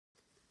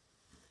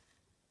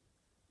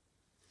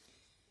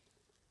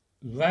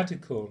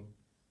Radical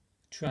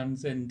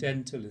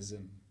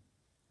Transcendentalism,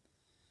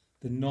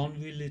 the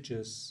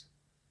non-religious,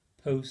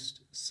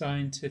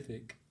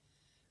 post-scientific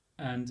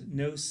and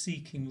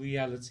no-seeking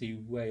reality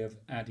way of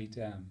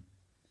Adidam,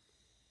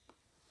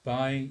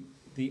 by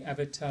the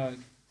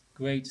Avataric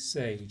great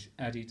sage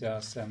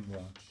Adidar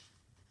Samraj.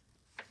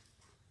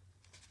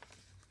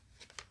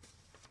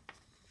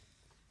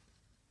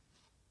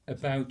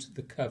 About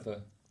the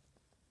cover.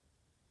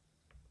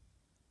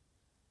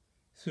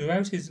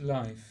 Throughout his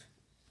life,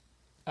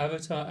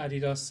 Avatar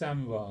Adidar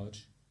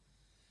Samraj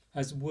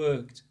has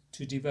worked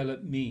to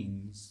develop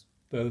means,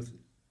 both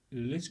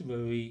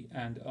literary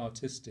and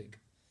artistic,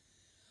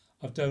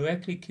 of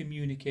directly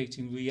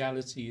communicating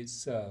reality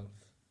itself.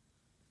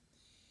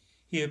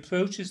 He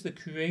approaches the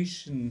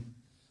creation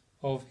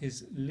of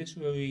his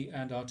literary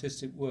and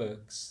artistic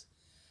works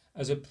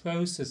as a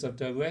process of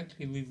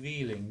directly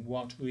revealing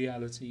what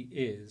reality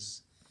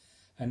is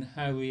and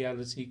how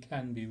reality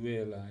can be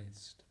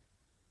realized.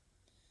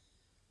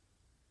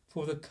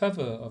 For the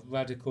cover of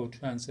Radical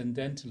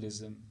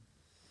Transcendentalism,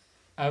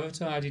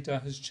 Avatar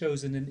Adidar has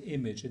chosen an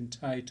image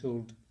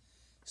entitled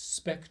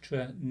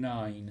Spectra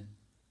 9,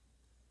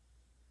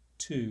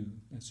 2,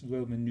 that's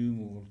Roman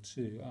numeral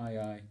 2,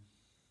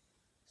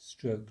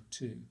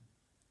 II/2.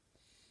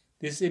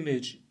 This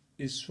image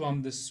is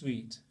from the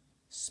suite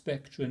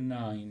Spectra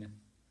 9,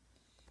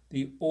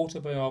 the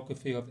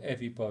autobiography of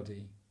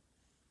everybody,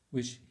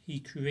 which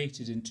he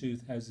created in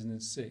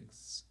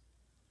 2006.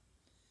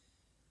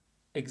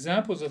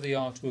 Examples of the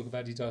artwork of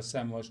Adidar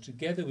Samraj,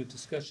 together with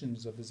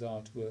discussions of his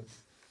artwork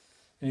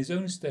and his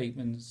own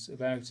statements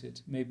about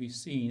it, may be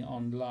seen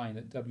online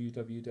at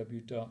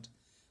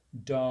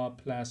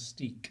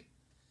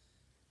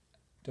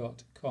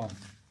www.darplastique.com.